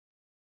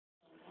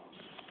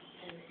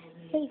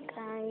Hey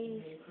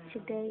guys,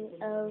 today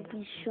I'll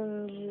be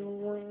showing you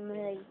one of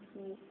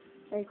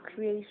my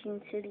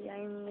creation city I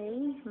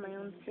made, my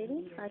own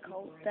city. I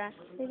call it that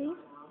city.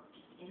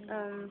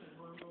 As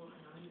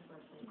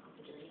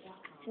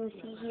you can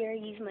see here, I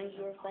use my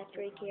Zero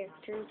Factory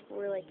characters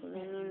for like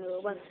minion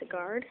robots to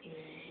guard,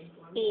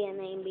 and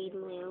I made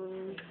my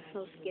own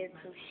little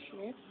scarecrow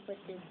ship with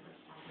this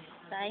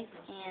scythe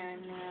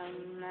and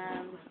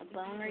a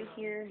bone right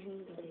here,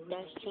 and the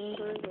dash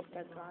chamber with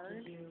the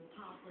guard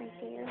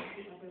right there.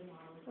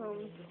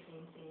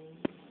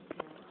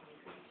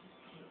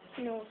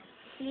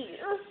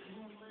 Here,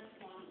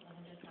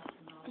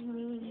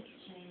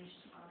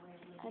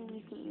 I'm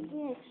using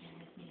this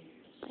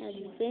as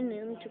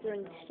venom to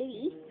run the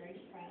city,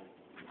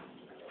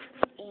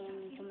 and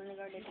someone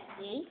guarded the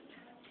city,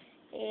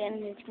 and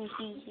as you can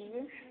see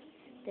here,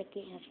 the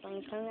gate has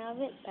flames coming out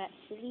of it. That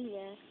city,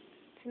 yeah,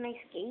 it's a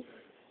nice gate.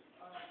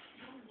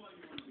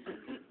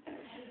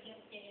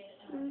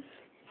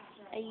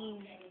 I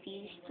use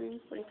these three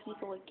for the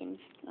people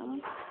against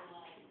them.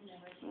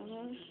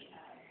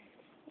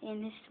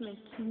 And this is my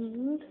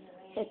king.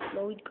 It's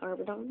Lloyd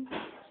Garbodon.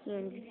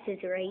 And this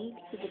is Raid.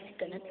 He gets a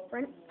gun at the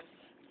front.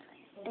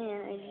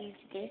 And I use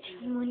this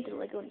one, the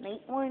Lego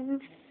Night one.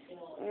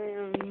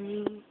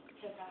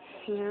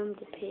 Sam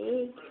the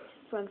pig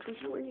from Toy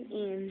Story.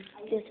 And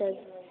this has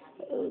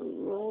a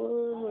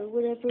roll or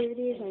whatever it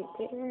is right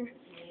there.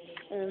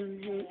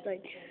 And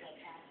like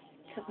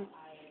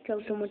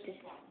tells him what the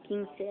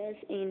king says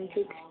and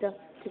takes stuff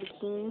to the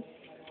king.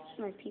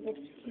 Like people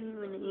to the king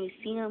when you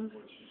see him.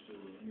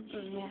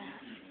 And yeah.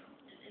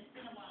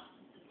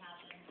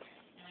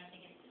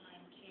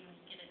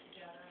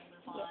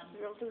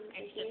 Girls over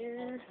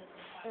here,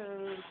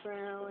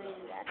 Brown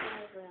and that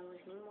guy, Brown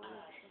was new one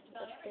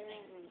up there,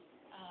 and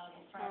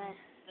from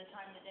the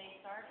time the day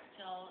starts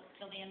till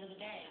the end of the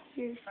day.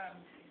 Here's from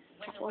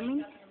when you woman,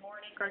 wake up in the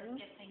morning,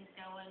 garden. get things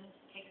going,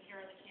 take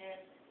care of the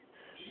kids.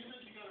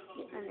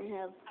 Yeah, and I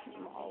have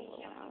them all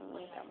around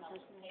when that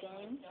was the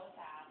game.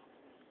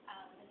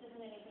 This isn't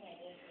anything I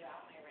did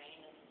throughout my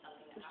reign. This is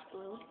something that happened a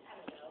Blue. long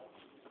time ago.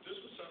 This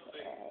was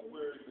something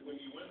where when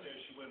you win this,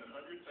 you win a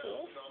 $100,000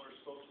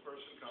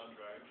 spokesperson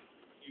contract.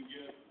 You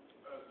get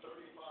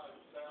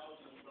 $35,000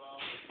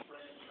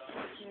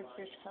 franchise. Here's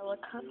this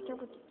helicopter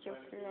with the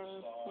Joker and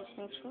his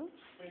henchman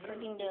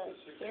guarding the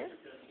here.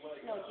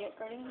 No, Jet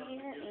guarding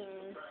here,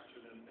 and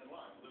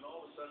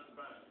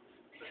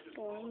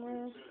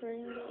Stormer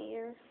guarding the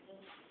air.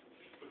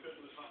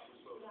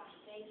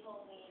 They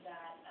told me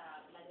that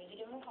I need to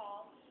give them a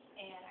call,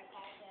 and I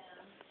called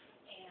them,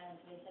 and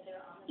they said they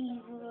were on the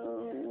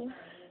Evil.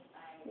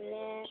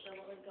 I'm sure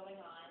what was going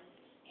on,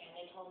 and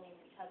they told me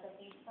because of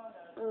these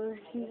photos,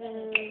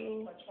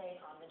 portrayed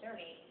on the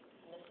Dirty,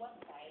 on this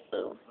website,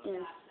 Oh,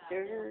 and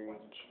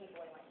Surge.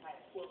 people might type.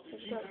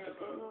 It's got the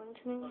good one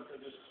too.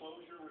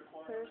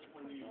 First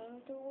one,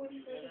 the one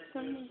for the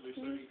summer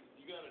king.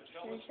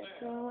 There's a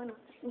second one.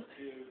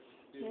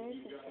 There's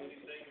the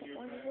second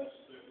one of it.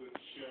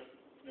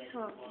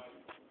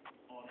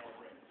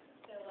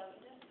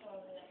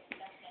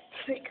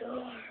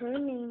 Her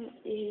name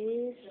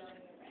is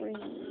Freeze.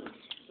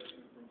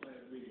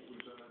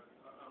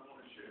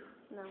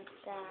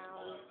 Knocked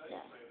down.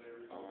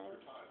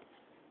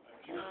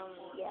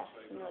 Yeah,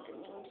 you know the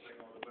names.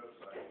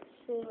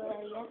 So,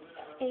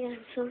 yeah. And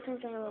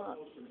sometimes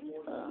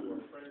I'm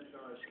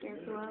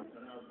Scarecrow,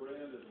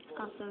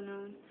 also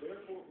known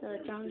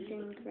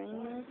Jonathan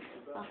Greenman,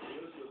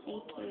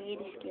 aka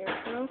the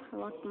Scarecrow. I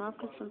lock him up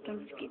because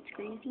sometimes it gets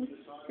crazy.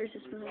 There's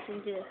this one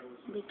thing to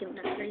make him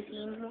not crazy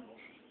anymore.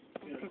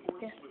 And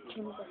that's the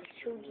king that I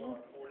showed you.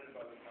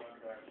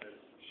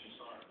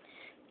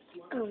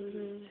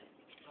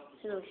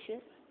 Little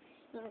shit.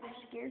 Not a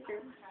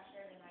Scarecrow.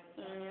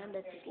 And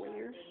that's his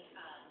lair.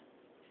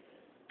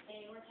 They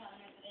were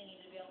telling us that they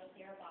needed to be able to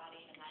see our body,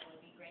 and that would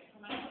be great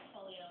for my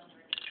portfolio, and they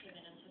were just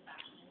giving them to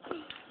fashion and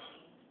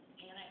marketing.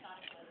 And I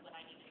thought it was what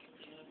I needed to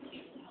do to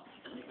help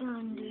people.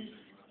 And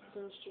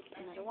there's just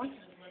another one.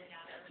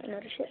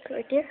 Another ship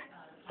right there.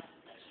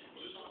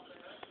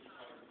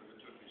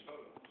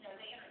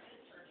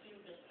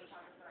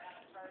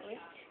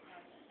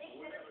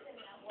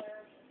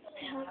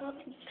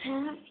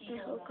 The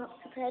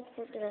helicopter pad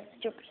for the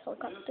Joker's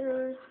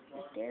helicopter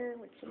right there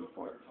with some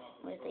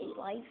with a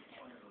life.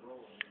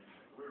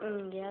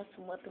 Yeah,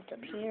 some weapons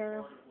up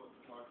here.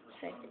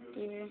 Sight up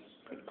there.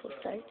 Pretty cool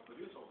sight.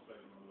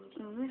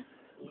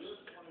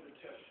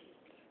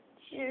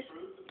 Here's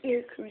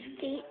your cruise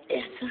gate.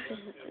 It has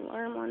an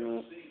alarm on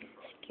it.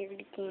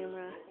 Security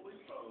camera.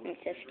 And it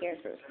says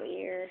Scarecrow's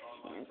lair.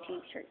 And a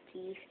t-shirt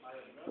piece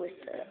with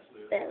the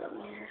bell on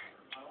there.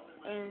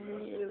 And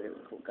there's a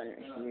really cool gun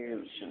right here,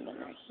 machine gun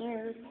right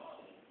here.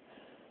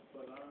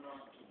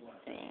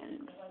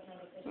 And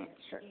that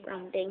short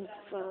brown thing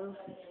from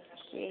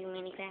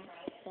Mini Pack.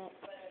 That's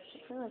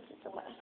pretty much just a lot.